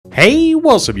Hey,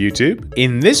 what's up YouTube?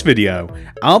 In this video,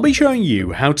 I'll be showing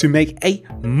you how to make a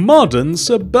modern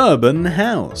suburban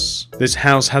house. This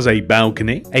house has a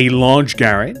balcony, a large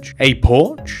garage, a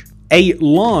porch, a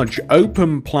large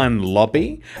open plan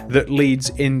lobby that leads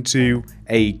into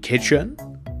a kitchen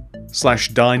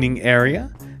 / dining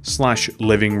area /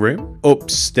 living room.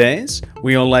 Upstairs,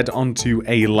 we are led onto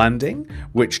a landing,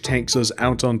 which takes us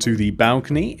out onto the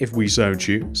balcony if we so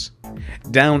choose.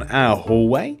 Down our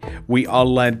hallway, we are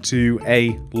led to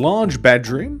a large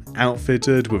bedroom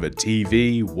outfitted with a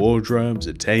TV, wardrobes,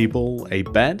 a table, a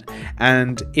bed,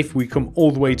 and if we come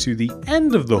all the way to the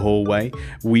end of the hallway,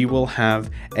 we will have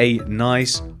a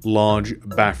nice large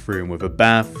bathroom with a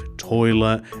bath,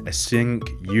 toilet, a sink,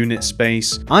 unit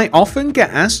space. I often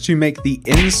get asked to make the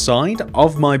inside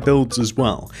of my builds as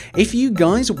well. If you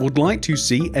guys would like to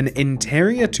see an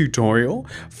interior tutorial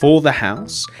for the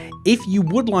house, if you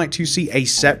would like to see a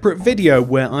separate video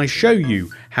where I show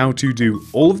you how to do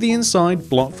all of the inside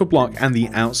block for block and the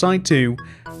outside too,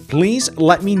 please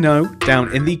let me know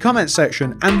down in the comment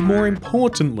section, and more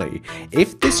importantly,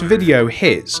 if this video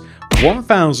hits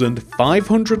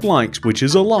 1,500 likes, which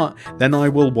is a lot, then I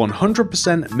will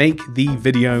 100% make the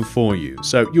video for you.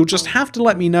 So you'll just have to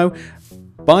let me know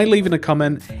by leaving a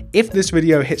comment. If this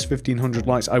video hits 1,500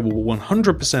 likes, I will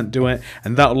 100% do it,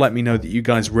 and that'll let me know that you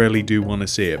guys really do want to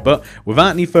see it. But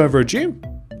without any further ado,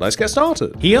 let's get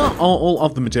started. Here are all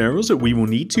of the materials that we will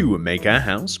need to make our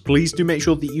house. Please do make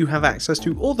sure that you have access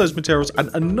to all those materials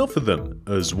and enough of them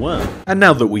as well. And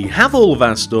now that we have all of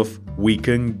our stuff, we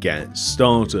can get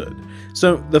started.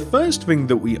 So the first thing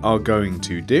that we are going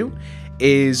to do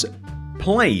is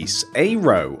place a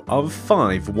row of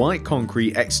 5 white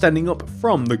concrete extending up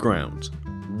from the ground.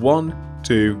 1,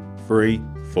 2, 3,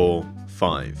 4,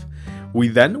 5. We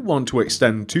then want to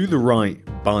extend to the right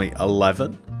by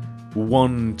 11.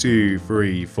 1, 2,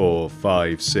 3, 4,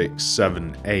 5, 6,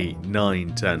 7, 8,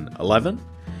 9, 10, 11.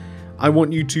 I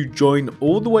want you to join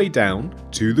all the way down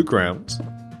to the ground.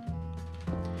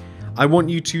 I want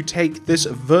you to take this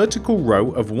vertical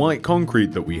row of white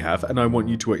concrete that we have, and I want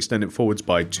you to extend it forwards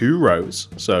by 2 rows.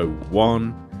 So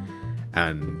 1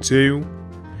 and 2.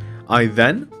 I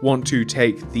then want to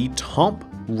take the top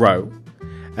row,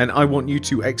 and I want you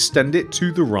to extend it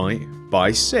to the right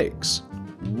by 6.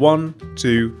 1,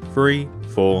 2, 3,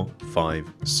 4,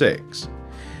 5, 6.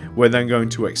 We're then going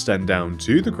to extend down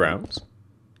to the ground.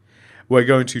 We're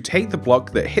going to take the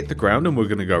block that hit the ground, and we're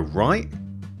going to go right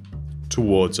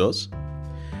towards us,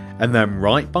 and then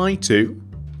right by 2.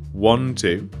 1,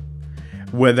 2.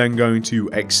 We're then going to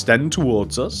extend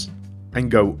towards us and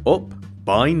go up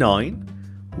by 9.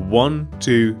 1,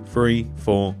 2, 3,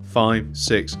 4, 5,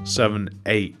 6, 7,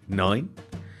 8, 9.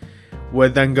 We're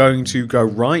then going to go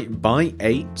right by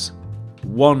 8.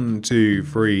 1, 2,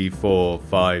 3, 4,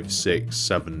 5, 6,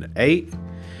 7, 8.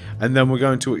 And then we're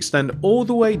going to extend all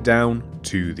the way down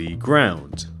to the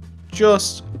ground,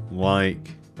 just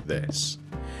like this.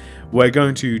 We're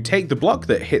going to take the block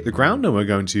that hit the ground, and we're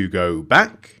going to go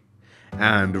back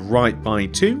and right by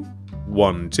 2.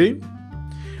 1, 2.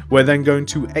 We're then going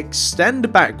to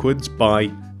extend backwards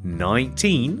by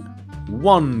 19.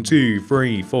 1, 2,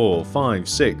 3, 4, 5,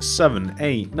 6, 7,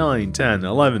 8, 9, 10,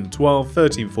 11, 12,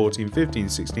 13, 14, 15,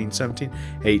 16, 17,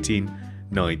 18,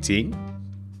 19.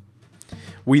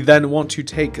 We then want to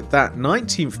take that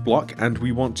 19th block and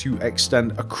we want to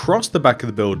extend across the back of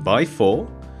the build by 4.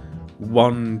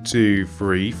 1, 2,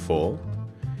 3, 4.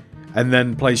 And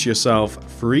then place yourself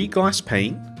 3 glass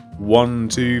pane. 1,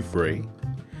 2, 3.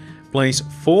 Place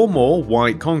 4 more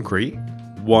white concrete.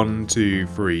 1, 2,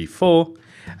 3, 4.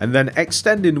 And then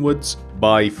extend inwards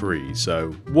by 3.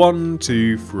 So 1,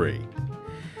 2, 3.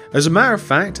 As a matter of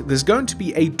fact, there's going to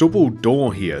be a double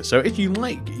door here, so if you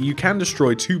like, you can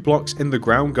destroy 2 blocks in the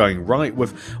ground going right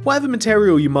with whatever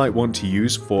material you might want to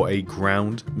use for a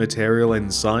ground material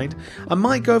inside. I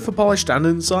might go for polished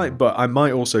andesite, but I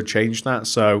might also change that,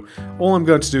 so all I'm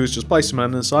going to do is just place some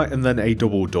andesite and then a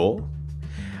double door.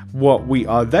 What we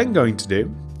are then going to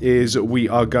do is we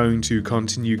are going to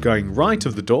continue going right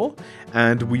of the door,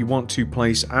 and we want to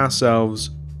place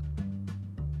ourselves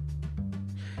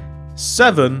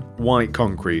 7 white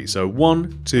concrete. So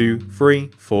 1, 2, 3,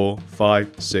 4,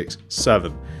 5, 6,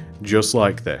 7. Just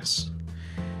like this.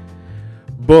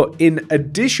 But in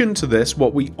addition to this,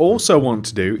 what we also want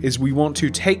to do is we want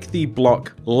to take the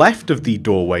block left of the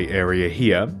doorway area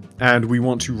here, and we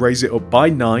want to raise it up by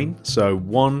 9. So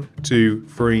 1, 2,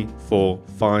 3, 4,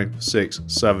 5, 6,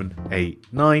 7, 8,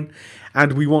 9.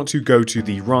 and we want to go to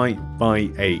the right by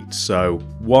 8. So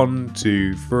 1,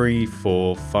 2, 3,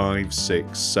 4, 5,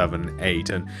 6, 7, 8,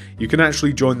 and you can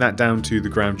actually join that down to the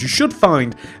ground. You should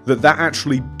find that that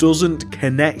actually doesn't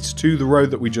connect to the row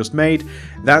that we just made.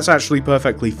 That's actually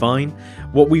perfectly fine.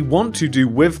 What we want to do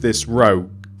with this row,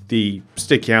 the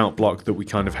sticky out block that we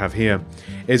kind of have here,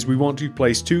 is we want to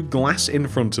place 2 glass in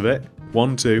front of it.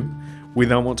 1, 2. We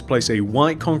then want to place a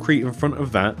white concrete in front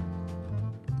of that.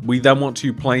 We then want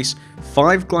to place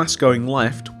 5 glass going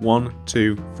left, 1,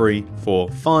 2, 3, 4,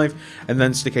 5, and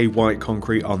then stick a white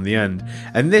concrete on the end.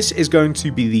 And this is going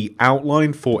to be the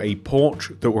outline for a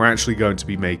porch that we're actually going to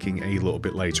be making a little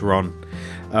bit later on.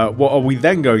 What are we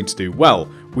then going to do? Well,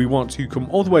 we want to come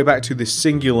all the way back to this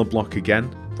singular block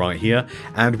again, right here,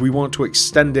 and we want to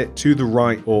extend it to the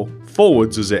right, or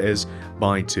forwards as it is,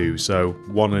 by 2, so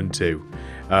 1 and 2.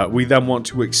 We then want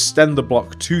to extend the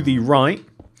block to the right,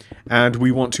 and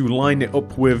we want to line it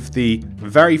up with the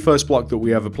very first block that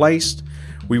we ever placed.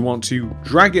 We want to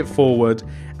drag it forward,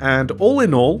 and all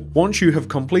in all, once you have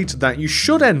completed that, you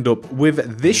should end up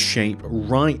with this shape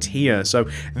right here. So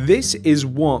this is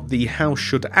what the house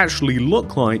should actually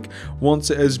look like once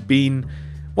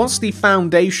the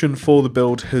foundation for the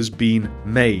build has been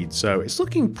made. So it's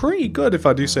looking pretty good, if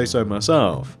I do say so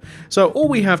myself. So all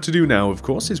we have to do now, of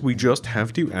course, is we just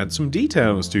have to add some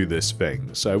details to this thing.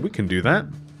 So we can do that.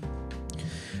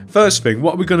 First thing,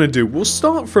 what we're going to do, we'll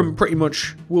start from pretty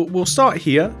much, we'll start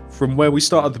here from where we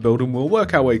started the build, and we'll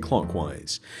work our way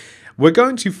clockwise. We're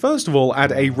going to first of all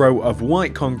add a row of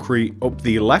white concrete up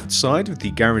the left side of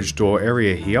the garage door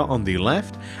area here on the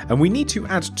left, and we need to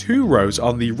add 2 rows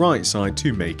on the right side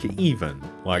to make it even,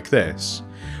 like this.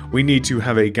 We need to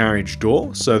have a garage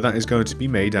door, so that is going to be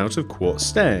made out of quartz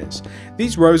stairs.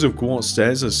 These rows of quartz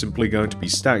stairs are simply going to be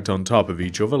stacked on top of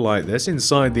each other like this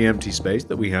inside the empty space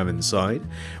that we have inside.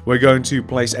 We're going to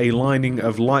place a lining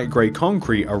of light grey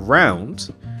concrete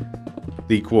around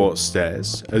the quartz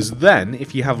stairs, as then,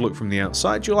 if you have a look from the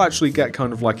outside, you'll actually get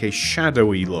kind of like a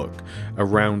shadowy look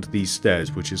around these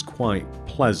stairs, which is quite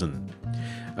pleasant.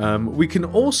 We can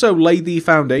also lay the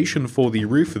foundation for the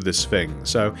roof of this thing.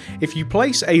 So if you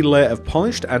place a layer of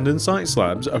polished andesite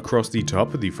slabs across the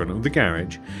top of the front of the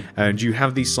garage, and you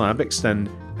have the slab extend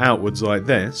outwards like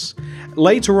this,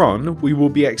 later on we will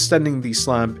be extending the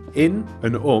slab in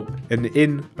and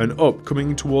up,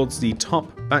 coming towards the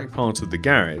top back part of the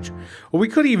garage. Or we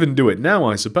could even do it now,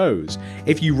 I suppose.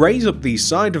 If you raise up the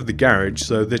side of the garage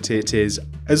so that it is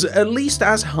at least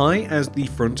as high as the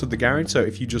front of the garage, so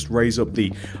if you just raise up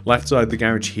the left side of the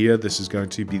garage here, this is going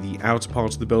to be the outer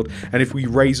part of the build, and if we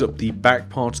raise up the back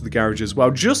part of the garage as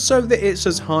well, just so that it's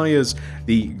as high as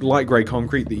the light grey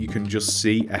concrete that you can just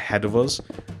see ahead of us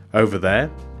over there,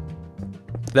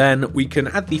 then we can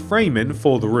add the frame in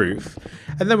for the roof,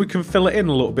 and then we can fill it in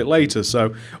a little bit later.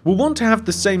 So we'll want to have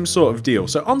the same sort of deal.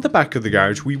 So on the back of the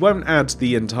garage, we won't add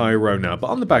the entire row now, but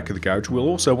on the back of the garage, we'll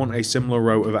also want a similar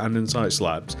row of andesite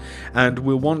slabs, and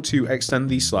we'll want to extend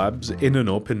these slabs in and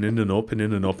up and in and up and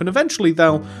in and up, and eventually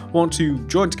they'll want to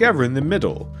join together in the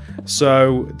middle.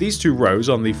 So these 2 rows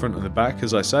on the front and the back,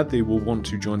 as I said, they will want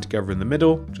to join together in the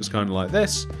middle, just kind of like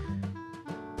this.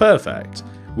 Perfect.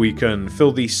 We can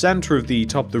fill the center of the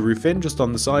top of the roof in just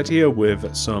on the side here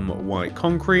with some white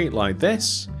concrete like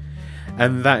this,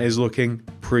 and that is looking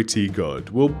pretty good.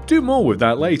 We'll do more with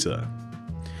that later.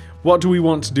 What do we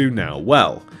want to do now?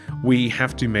 Well, we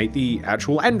have to make the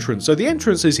actual entrance. So the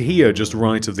entrance is here just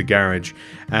right of the garage,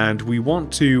 and we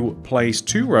want to place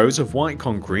 2 rows of white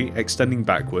concrete extending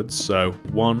backwards, so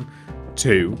 1,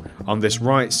 2 on this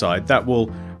right side. That will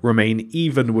remain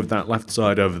even with that left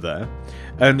side over there,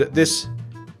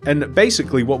 and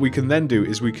basically what we can then do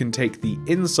is we can take the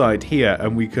inside here,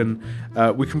 and we can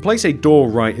place a door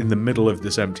right in the middle of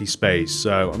this empty space.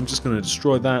 So I'm just going to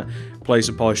destroy that, place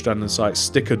a polished andesite,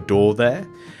 stick a door there,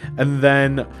 and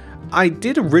then I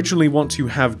did originally want to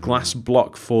have glass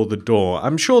block for the door.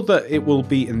 I'm sure that it will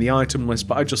be in the item list,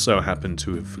 but I just so happen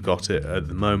to have forgot it at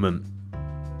the moment.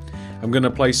 I'm going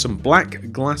to place some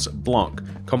black glass block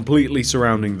completely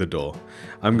surrounding the door.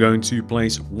 I'm going to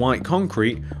place white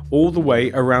concrete all the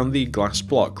way around the glass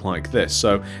block like this.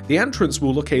 So the entrance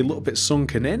will look a little bit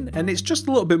sunken in, and it's just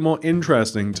a little bit more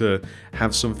interesting to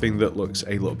have something that looks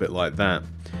a little bit like that.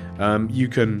 You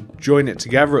can join it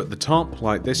together at the top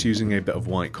like this using a bit of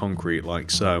white concrete like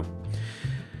so.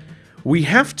 We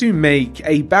have to make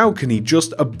a balcony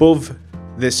just above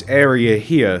this area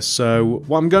here, so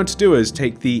what I'm going to do is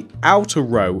take the outer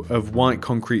row of white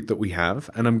concrete that we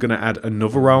have, and I'm going to add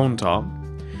another row on top.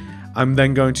 I'm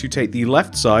then going to take the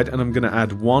left side, and I'm going to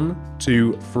add 1,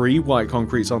 2, 3 white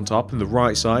concretes on top, and the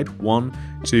right side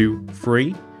 1, 2,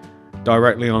 3,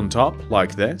 directly on top,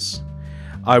 like this.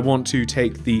 I want to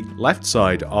take the left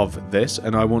side of this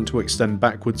and I want to extend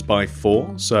backwards by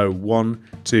 4. So 1,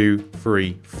 2,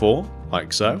 3, 4,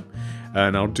 like so.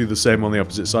 And I'll do the same on the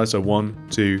opposite side. So 1,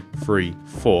 2, 3,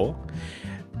 4.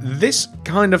 This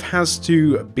kind of has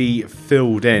to be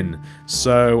filled in.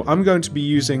 So I'm going to be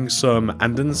using some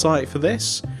andesite for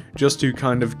this, just to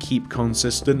kind of keep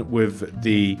consistent with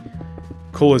the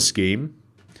color scheme.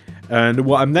 And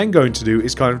what I'm then going to do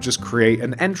is kind of just create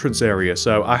an entrance area.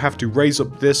 So I have to raise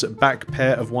up this back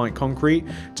pair of white concrete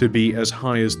to be as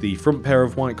high as the front pair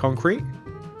of white concrete,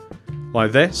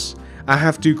 like this. I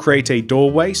have to create a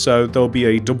doorway, so there'll be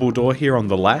a double door here on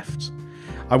the left.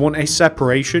 I want a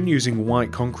separation using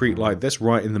white concrete like this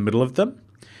right in the middle of them.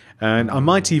 And I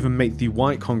might even make the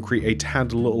white concrete a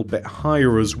tad a little bit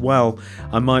higher as well.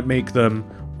 I might make them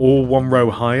all one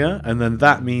row higher, and then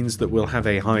that means that we'll have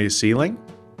a higher ceiling.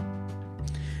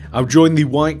 I'll join the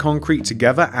white concrete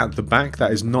together at the back.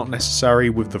 That is not necessary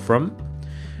with the front.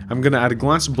 I'm going to add a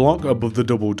glass block above the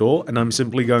double door, and I'm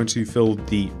simply going to fill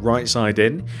the right side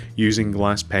in using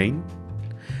glass pane.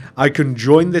 I can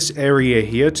join this area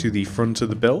here to the front of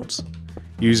the build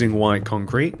using white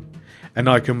concrete, and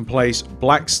I can place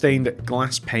black stained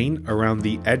glass pane around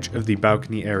the edge of the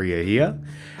balcony area here,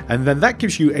 and then that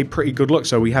gives you a pretty good look.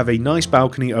 So we have a nice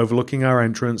balcony overlooking our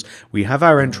entrance, we have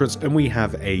our entrance, and we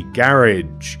have a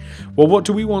garage. Well, what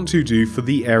do we want to do for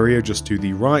the area just to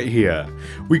the right here?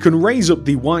 We can raise up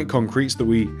the white concretes that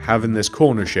we have in this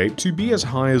corner shape to be as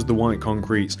high as the white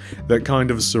concretes that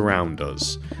kind of surround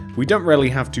us. We don't really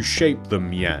have to shape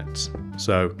them yet.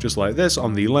 So just like this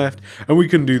on the left, and we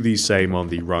can do the same on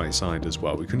the right side as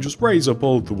well. We can just raise up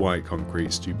all the white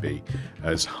concretes to be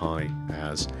as high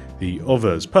as the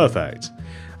others. Perfect.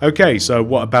 Okay, so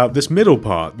what about this middle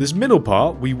part? This middle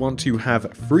part, we want to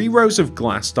have 3 rows of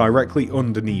glass directly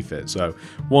underneath it. So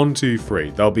 1, 2,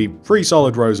 3. There'll be 3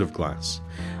 solid rows of glass.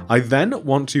 I then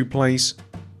want to place...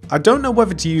 I don't know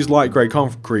whether to use light grey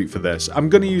concrete for this. I'm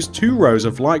going to use 2 rows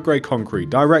of light grey concrete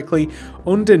directly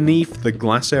underneath the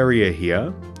glass area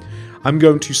here. I'm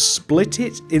going to split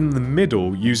it in the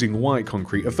middle using white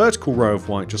concrete, a vertical row of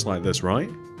white just like this, right?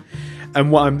 And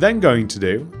what I'm then going to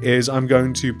do is I'm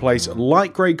going to place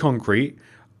light grey concrete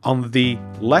on the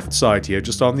left side here,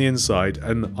 just on the inside,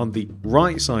 and on the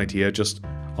right side here, just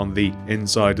on the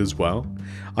inside as well.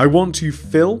 I want to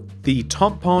fill the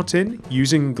top part in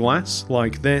using glass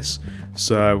like this.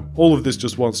 So all of this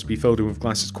just wants to be filled in with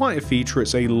glass. It's quite a feature.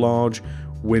 It's a large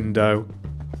window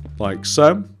like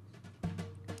so.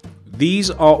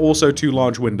 These are also 2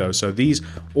 large windows, so these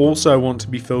also want to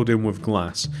be filled in with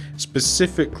glass,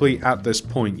 specifically at this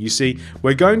point. You see,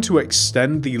 we're going to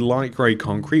extend the light grey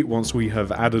concrete once we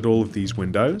have added all of these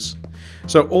windows.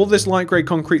 So all this light grey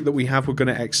concrete that we have, we're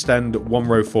going to extend 1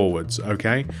 row forwards,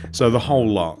 okay? So the whole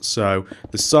lot, so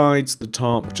the sides, the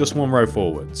top, just 1 row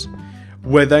forwards.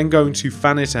 We're then going to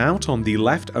fan it out on the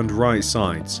left and right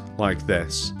sides, like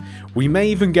this. We may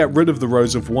even get rid of the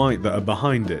rows of white that are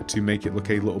behind it to make it look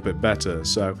a little bit better,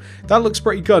 so that looks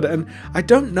pretty good. And I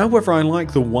don't know whether I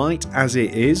like the white as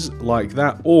it is, like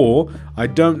that, or I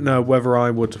don't know whether I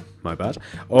would... my bad.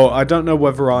 Or I don't know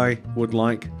whether I would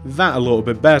like that a little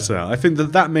bit better. I think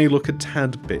that that may look a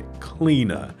tad bit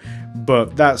cleaner,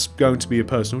 but that's going to be a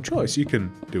personal choice. You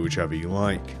can do whichever you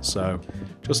like. So,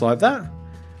 just like that.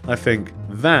 I think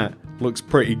that looks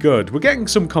pretty good. We're getting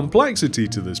some complexity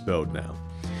to this build now.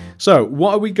 So,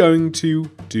 what are we going to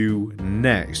do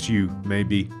next? You may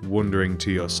be wondering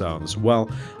to yourselves.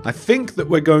 Well, I think that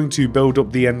we're going to build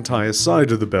up the entire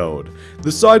side of the build.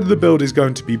 The side of the build is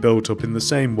going to be built up in the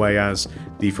same way as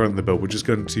the front of the build. We're just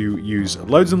going to use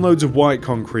loads and loads of white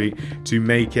concrete to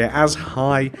make it as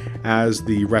high as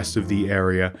the rest of the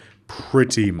area.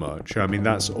 Pretty much. I mean,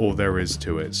 that's all there is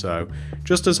to it. So,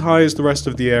 just as high as the rest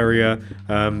of the area.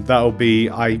 That'll be,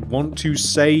 I want to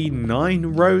say, 9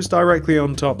 rows directly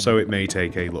on top, so it may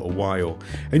take a little while.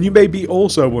 And you may be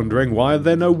also wondering, why are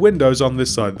there no windows on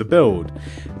this side of the build?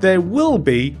 There will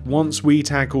be once we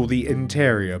tackle the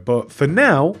interior, but for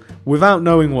now, without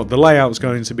knowing what the layout's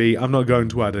going to be, I'm not going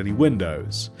to add any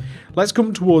windows. Let's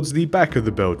come towards the back of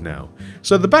the build now.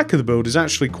 So the back of the build is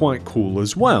actually quite cool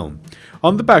as well.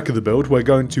 On the back of the build, we're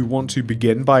going to want to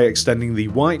begin by extending the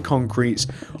white concretes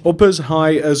up as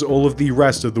high as all of the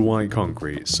rest of the white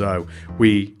concrete. So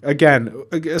we, again,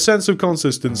 a sense of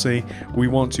consistency, we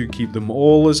want to keep them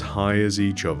all as high as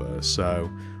each other. So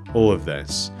all of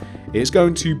this. It's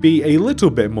going to be a little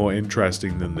bit more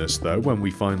interesting than this though when we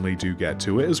finally do get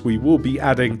to it, as we will be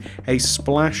adding a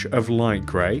splash of light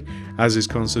grey, as is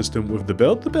consistent with the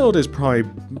build. The build is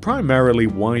primarily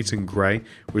white and grey,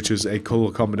 which is a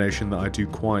colour combination that I do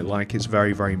quite like. It's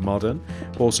very, very modern,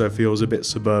 also feels a bit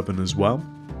suburban as well.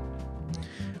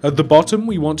 At the bottom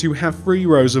we want to have 3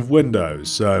 rows of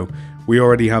windows, so we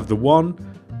already have the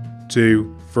 1,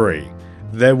 2, 3.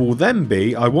 There will then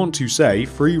be, I want to say,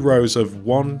 3 rows of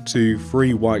 1, 2,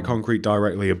 3 white concrete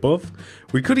directly above.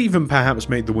 We could even perhaps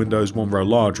make the windows 1 row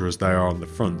larger as they are on the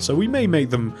front, so we may make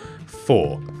them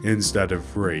 4 instead of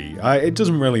 3. It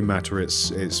doesn't really matter,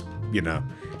 it's you know,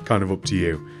 kind of up to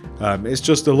you. It's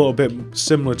just a little bit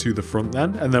similar to the front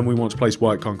then, and then we want to place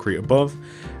white concrete above.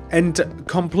 And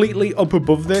completely up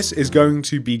above this is going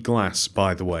to be glass,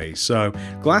 by the way. So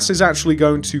glass is actually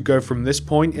going to go from this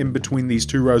point in between these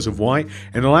 2 rows of white,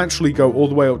 and it'll actually go all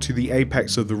the way up to the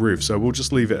apex of the roof, so we'll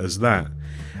just leave it as that.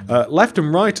 Left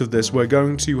and right of this, we're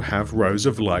going to have rows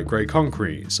of light grey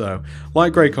concrete. So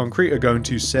light grey concrete are going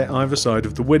to sit either side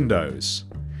of the windows,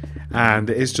 and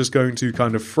it's just going to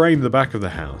kind of frame the back of the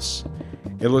house.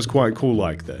 It looks quite cool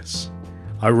like this.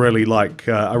 I really like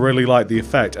the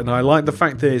effect, and I like the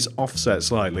fact that it's offset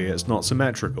slightly, it's not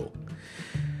symmetrical.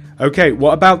 Okay,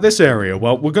 what about this area?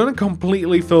 Well, we're going to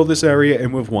completely fill this area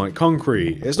in with white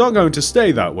concrete. It's not going to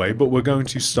stay that way, but we're going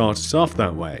to start it off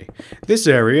that way. This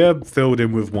area, filled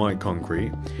in with white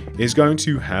concrete, is going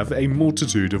to have a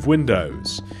multitude of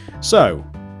windows. So,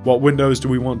 what windows do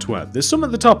we want to add? There's some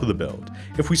at the top of the build.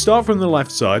 If we start from the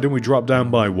left side and we drop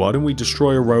down by 1 and we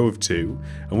destroy a row of 2,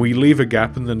 and we leave a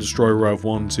gap and then destroy a row of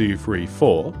 1, 2, 3,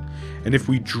 4, and if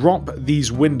we drop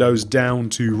these windows down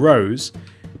 2 rows,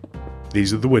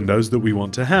 these are the windows that we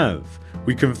want to have.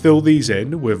 We can fill these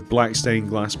in with black stained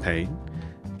glass pane,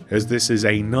 as this is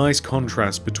a nice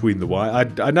contrast between the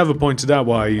white. I never pointed out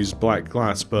why I used black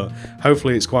glass, but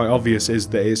hopefully it's quite obvious is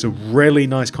that it's a really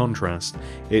nice contrast.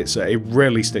 It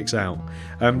really sticks out.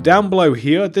 Down below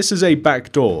here, this is a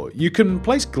back door. You can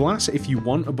place glass if you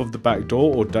want above the back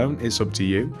door or don't, it's up to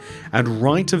you. And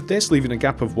right of this, leaving a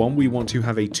gap of 1, we want to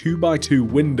have a 2x2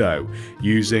 window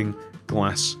using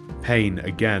glass pane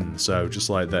again, so just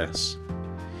like this.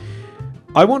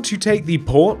 I want to take the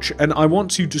porch and I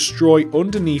want to destroy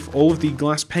underneath all of the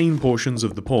glass pane portions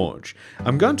of the porch.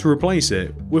 I'm going to replace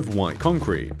it with white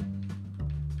concrete.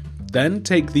 Then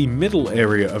take the middle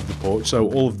area of the porch,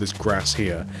 so all of this grass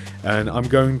here, and I'm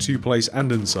going to place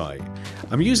andesite.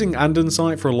 I'm using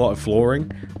andesite for a lot of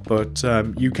flooring, but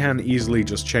you can easily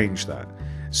just change that.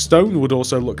 Stone would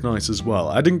also look nice as well.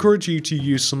 I'd encourage you to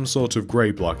use some sort of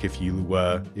grey block if you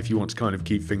want to kind of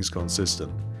keep things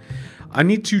consistent. I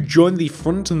need to join the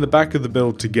front and the back of the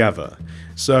build together.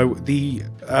 So the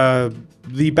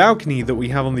balcony that we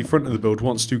have on the front of the build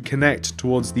wants to connect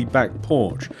towards the back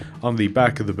porch on the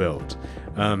back of the build.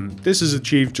 This is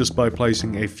achieved just by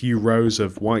placing a few rows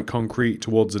of white concrete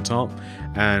towards the top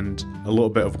and a little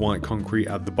bit of white concrete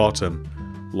at the bottom,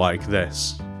 like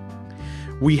this.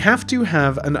 We have to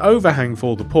have an overhang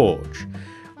for the porch.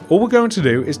 All we're going to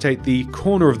do is take the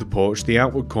corner of the porch, the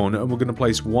outward corner, and we're going to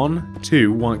place 1,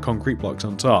 2 white concrete blocks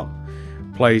on top.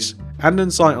 Place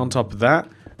andesite on top of that,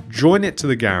 join it to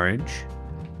the garage,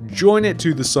 join it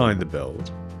to the side of the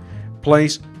build,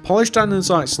 place polished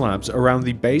andesite slabs around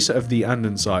the base of the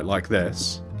andesite like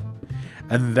this,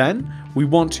 and then we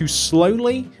want to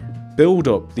slowly build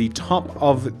up the top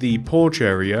of the porch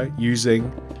area using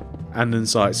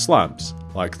andesite slabs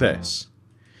like this.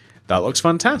 That looks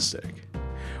fantastic.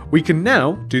 We can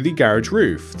now do the garage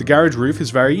roof. The garage roof is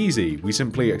very easy. We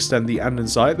simply extend the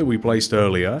andesite that we placed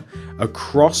earlier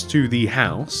across to the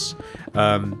house.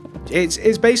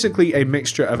 It's basically a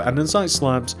mixture of andesite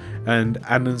slabs and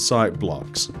andesite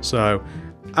blocks. So,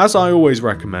 as I always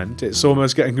recommend, it's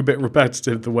almost getting a bit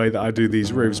repetitive the way that I do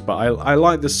these roofs, but I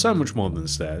like this so much more than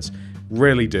stairs.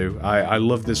 Really do. I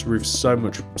love this roof so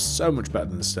much better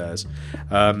than the stairs.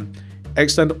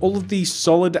 Extend all of the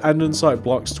solid andesite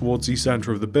blocks towards the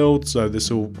center of the build, so this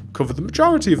will cover the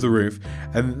majority of the roof,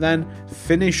 and then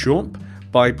finish up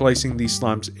by placing these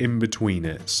slabs in between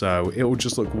it. So it will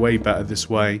just look way better this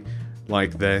way,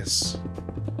 like this.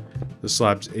 The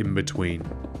slabs in between,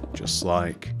 just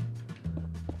like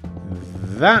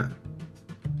that.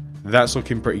 That's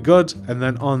looking pretty good. And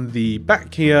then on the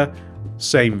back here,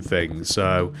 same thing.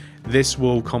 So this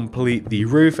will complete the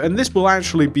roof, and this will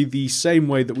actually be the same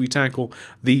way that we tackle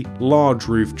the large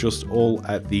roof, just all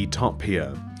at the top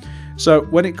here. So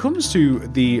when it comes to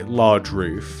the large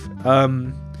roof,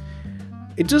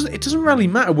 it doesn't really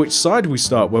matter which side we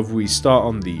start, whether we start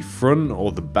on the front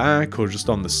or the back or just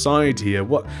on the side here.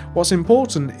 What's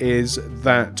important is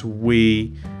that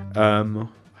we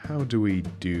how do we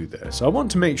do this? I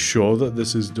want to make sure that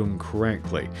this is done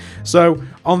correctly. So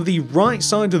on the right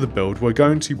side of the build, we're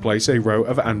going to place a row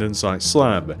of andesite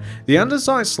slab. The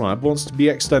andesite slab wants to be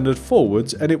extended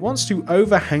forwards, and it wants to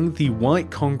overhang the white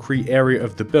concrete area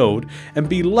of the build and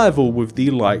be level with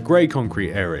the light grey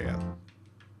concrete area.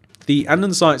 The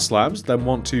andesite slabs then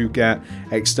want to get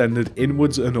extended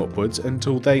inwards and upwards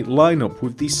until they line up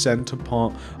with the center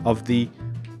part of the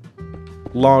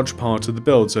large part of the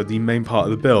build, so the main part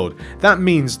of the build. That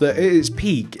means that at its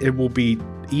peak it will be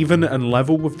even and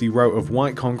level with the row of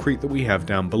white concrete that we have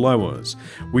down below us.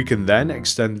 We can then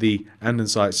extend the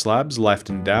andesite slabs left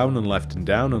and down and left and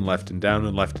down and left and down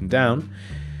and left and down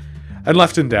and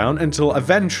left and down until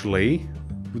eventually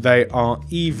they are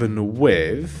even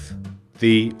with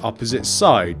the opposite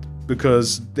side,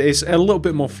 because it's a little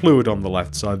bit more fluid on the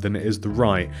left side than it is the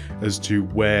right as to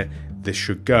where this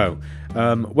should go.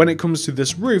 When it comes to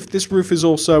this roof is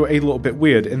also a little bit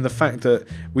weird in the fact that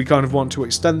we kind of want to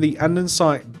extend the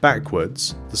andesite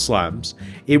backwards, the slabs.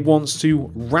 It wants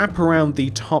to wrap around the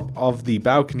top of the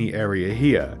balcony area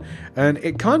here, and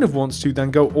it kind of wants to then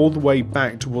go all the way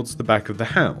back towards the back of the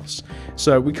house.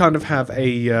 So we kind of have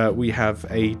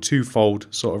a twofold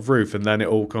sort of roof, and then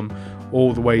it will come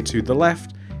all the way to the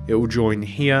left. It will join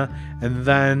here, and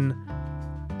then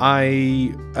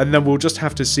we'll just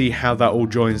have to see how that all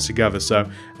joins together. So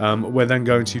we're then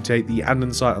going to take the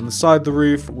andesite on the side of the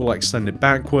roof, we'll extend it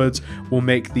backwards, we'll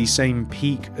make the same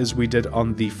peak as we did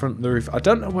on the front of the roof. I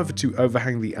don't know whether to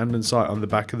overhang the andesite on the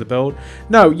back of the build.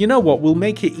 No, you know what, we'll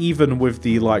make it even with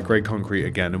the light grey concrete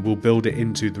again, and we'll build it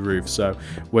into the roof. So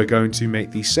we're going to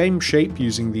make the same shape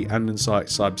using the andesite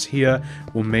slabs here.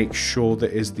 We'll make sure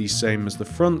that is the same as the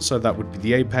front, so that would be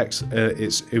the apex.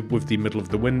 It's with the middle of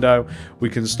the window. We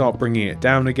can start bringing it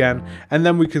down again, and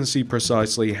then we can see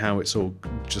precisely how it's all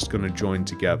just going to join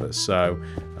together. So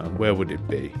where would it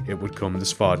be? It would come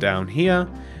this far down here,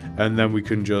 and then we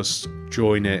can just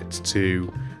join it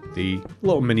to the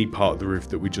little mini part of the roof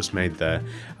that we just made there.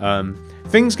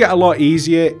 Things get a lot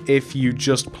easier if you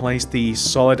just place the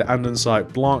solid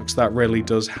andesite blocks. That really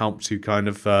does help to kind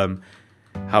of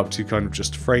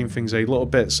just frame things a little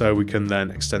bit, so we can then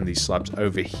extend these slabs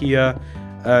over here.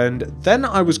 And then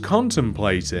I was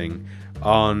contemplating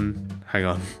on, hang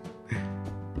on,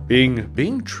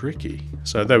 being tricky.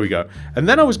 So there we go. And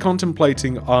then I was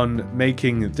contemplating on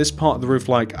making this part of the roof,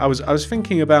 like I was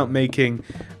thinking about making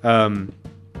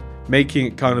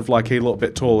it kind of like a little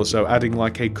bit taller, so adding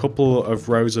like a couple of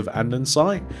rows of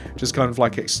andesite, just kind of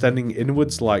like extending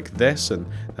inwards like this, and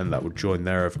that would join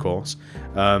there, of course.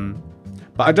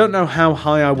 But I don't know how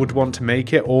high I would want to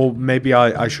make it, or maybe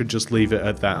I should just leave it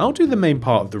at that. I'll do the main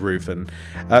part of the roof, and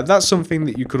that's something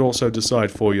that you could also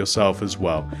decide for yourself as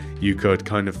well. You could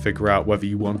kind of figure out whether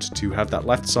you wanted to have that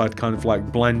left side kind of like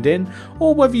blend in,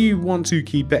 or whether you want to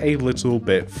keep it a little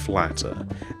bit flatter.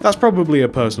 That's probably a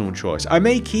personal choice. I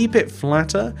may keep it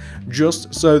flatter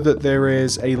just so that there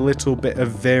is a little bit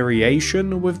of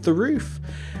variation with the roof,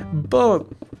 but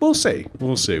we'll see.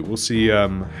 We'll see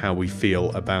how we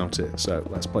feel about it. So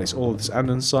let's place all of this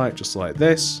andesite just like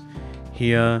this.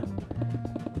 Here.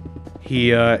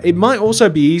 It might also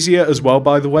be easier as well,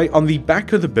 by the way. On the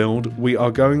back of the build, we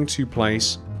are going to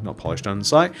place, not polished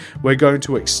andesite, we're going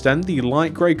to extend the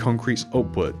light grey concretes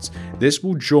upwards. This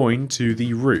will join to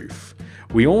the roof.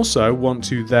 We also want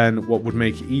to then, what would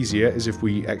make it easier is if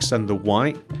we extend the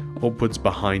white upwards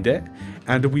behind it,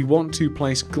 and we want to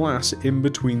place glass in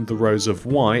between the rows of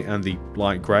white and the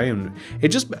light grey, and it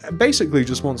just basically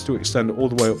just wants to extend all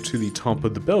the way up to the top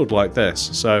of the build like this.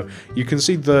 So you can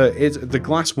see the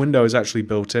glass window is actually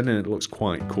built in, and it looks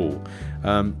quite cool.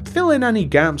 Fill in any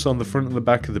gaps on the front and the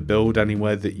back of the build,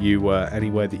 anywhere that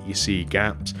you see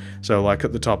gaps. So like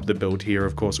at the top of the build here,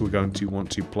 of course, we're going to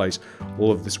want to place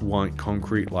all of this white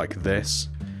concrete like this,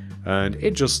 and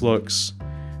it just looks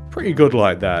pretty good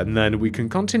like that. And then we can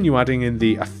continue adding in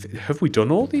the, have we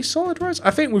done all these solid rows? I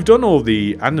think we've done all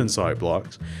the andesite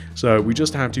blocks, so we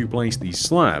just have to place these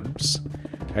slabs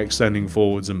extending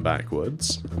forwards and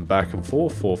backwards and back and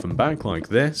forth and back like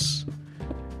this.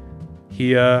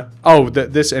 Here, oh,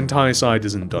 this entire side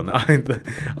isn't done.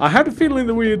 I had a feeling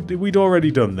that we'd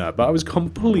already done that, but I was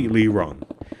completely wrong.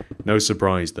 No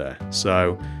surprise there.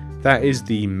 So that is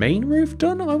the main roof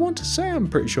done, I want to say. I'm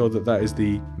pretty sure that is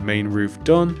the main roof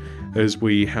done. As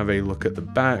we have a look at the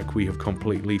back, we have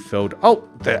completely filled... Oh,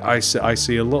 there, I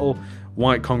see a little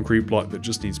white concrete block that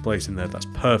just needs placing there. That's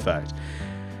perfect.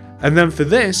 And then for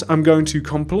this, I'm going to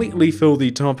completely fill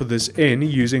the top of this in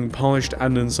using polished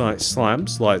andesite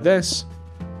slabs like this.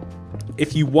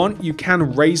 If you want, you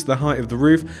can raise the height of the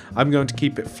roof. I'm going to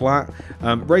keep it flat.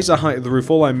 Raise the height of the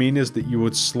roof, all I mean is that you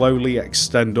would slowly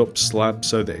extend up slabs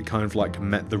so that it kind of like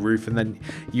met the roof, and then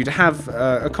you'd have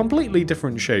a completely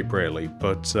different shape really.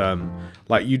 But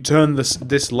like you turn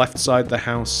this left side of the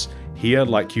house here,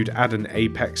 like you'd add an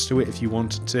apex to it if you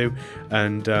wanted to,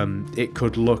 and it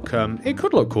could look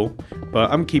cool,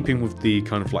 but I'm keeping with the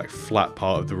kind of like flat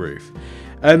part of the roof.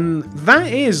 And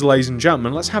that is, ladies and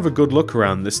gentlemen, let's have a good look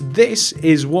around this. This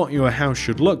is what your house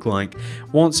should look like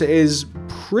once it is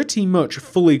pretty much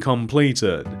fully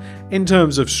completed. In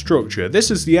terms of structure, this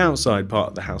is the outside part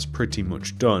of the house pretty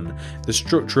much done. The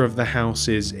structure of the house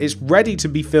is ready to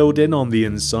be filled in on the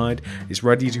inside. It's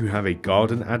ready to have a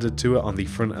garden added to it on the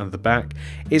front and the back.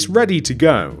 It's ready to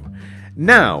go.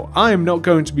 Now, I am not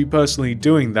going to be personally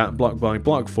doing that block by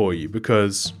block for you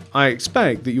because I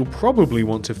expect that you'll probably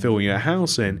want to fill your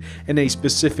house in a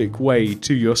specific way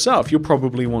to yourself. You'll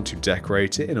probably want to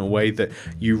decorate it in a way that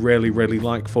you really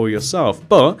like for yourself.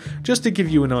 But just to give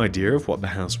you an idea of what the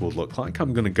house will look like,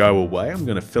 I'm going to go away. I'm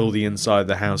going to fill the inside of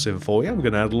the house in for you. I'm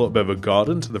going to add a little bit of a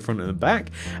garden to the front and the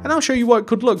back, and I'll show you what it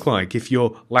could look like if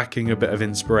you're lacking a bit of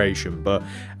inspiration. But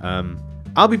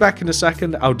I'll be back in a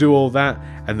second, I'll do all that,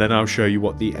 and then I'll show you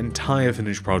what the entire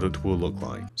finished product will look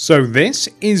like. So this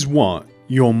is what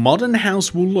your modern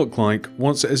house will look like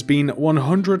once it has been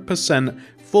 100%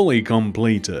 fully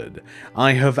completed.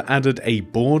 I have added a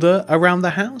border around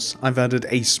the house, I've added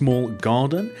a small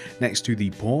garden next to the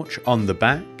porch on the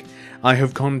back. I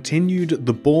have continued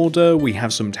the border, we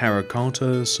have some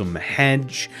terracotta, some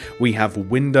hedge, we have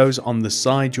windows on the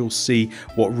side, you'll see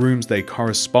what rooms they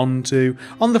correspond to.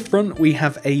 On the front we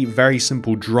have a very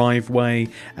simple driveway,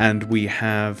 and we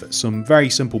have some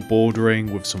very simple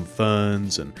bordering with some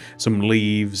ferns and some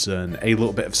leaves and a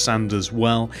little bit of sand as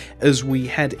well. As we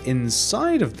head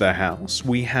inside of the house,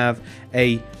 we have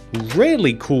a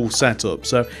really cool setup.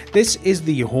 So this is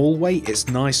the hallway, it's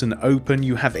nice and open,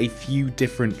 you have a few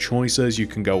different choices. You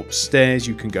can go upstairs,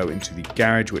 you can go into the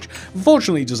garage, which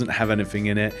unfortunately doesn't have anything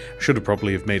in it. Should have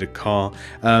probably have made a car.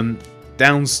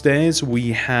 Downstairs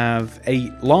we have a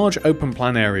large open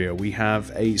plan area, we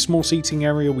have a small seating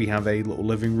area, we have a little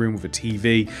living room with a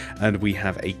TV, and we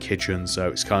have a kitchen, so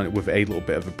it's kind of with a little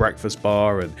bit of a breakfast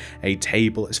bar and a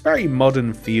table. It's very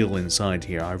modern feel inside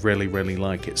here. I really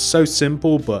like it. It's so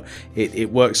simple, but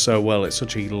it works so well. It's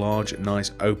such a large,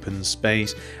 nice open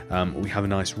space. We have a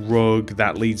nice rug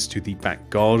that leads to the back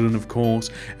garden, of course.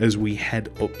 As we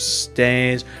head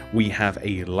upstairs, we have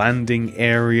a landing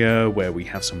area where we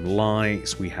have some lights.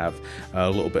 We have a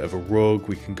little bit of a rug.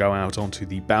 We can go out onto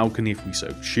the balcony if we so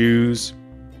choose.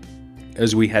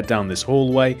 As we head down this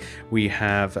hallway, we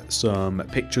have some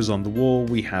pictures on the wall.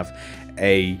 We have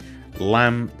a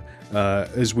lamp.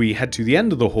 As we head to the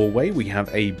end of the hallway, we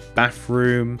have a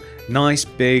bathroom, nice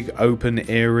big open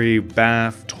area,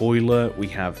 bath, toilet. We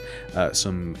have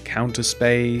some counter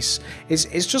space.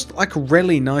 It's just like a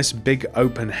really nice big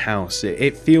open house.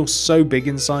 It feels so big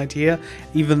inside here,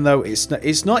 even though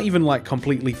it's not even like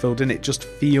completely filled in. It just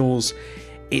feels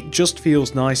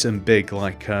nice and big,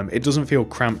 like it doesn't feel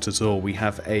cramped at all. We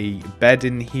have a bed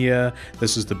in here.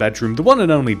 This is the bedroom, the one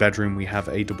and only bedroom. We have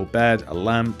a double bed, a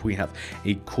lamp, we have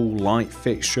a cool light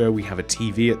fixture, we have a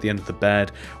TV at the end of the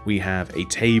bed, we have a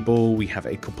table, we have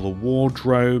a couple of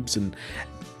wardrobes, and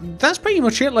that's pretty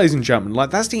much it, ladies and gentlemen. Like,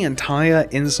 that's the entire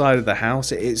inside of the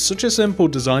house. It's such a simple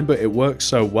design, but it works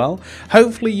so well.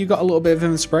 Hopefully you got a little bit of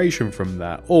inspiration from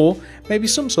that, or maybe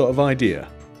some sort of idea.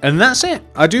 And that's it.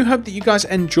 I do hope that you guys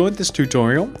enjoyed this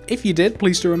tutorial. If you did,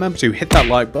 please do remember to hit that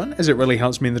like button, as it really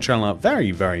helps me in the channel out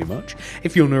very much.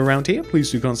 If you're new around here,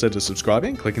 please do consider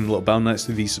subscribing, clicking the little bell next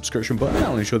to the subscription button.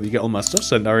 That'll ensure that you get all my stuff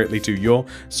sent directly to your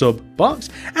sub box.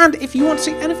 And if you want to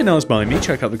see anything else by me,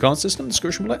 check out the card system,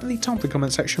 description below, and the top of the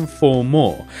comment section for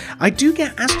more. I do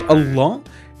get asked a lot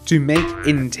to make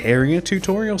interior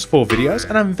tutorials for videos,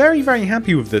 and I'm very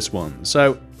happy with this one.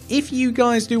 So if you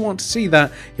guys do want to see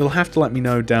that, you'll have to let me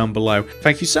know down below.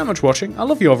 Thank you so much for watching. I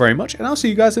love you all very much, and I'll see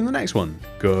you guys in the next one.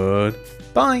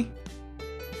 Goodbye.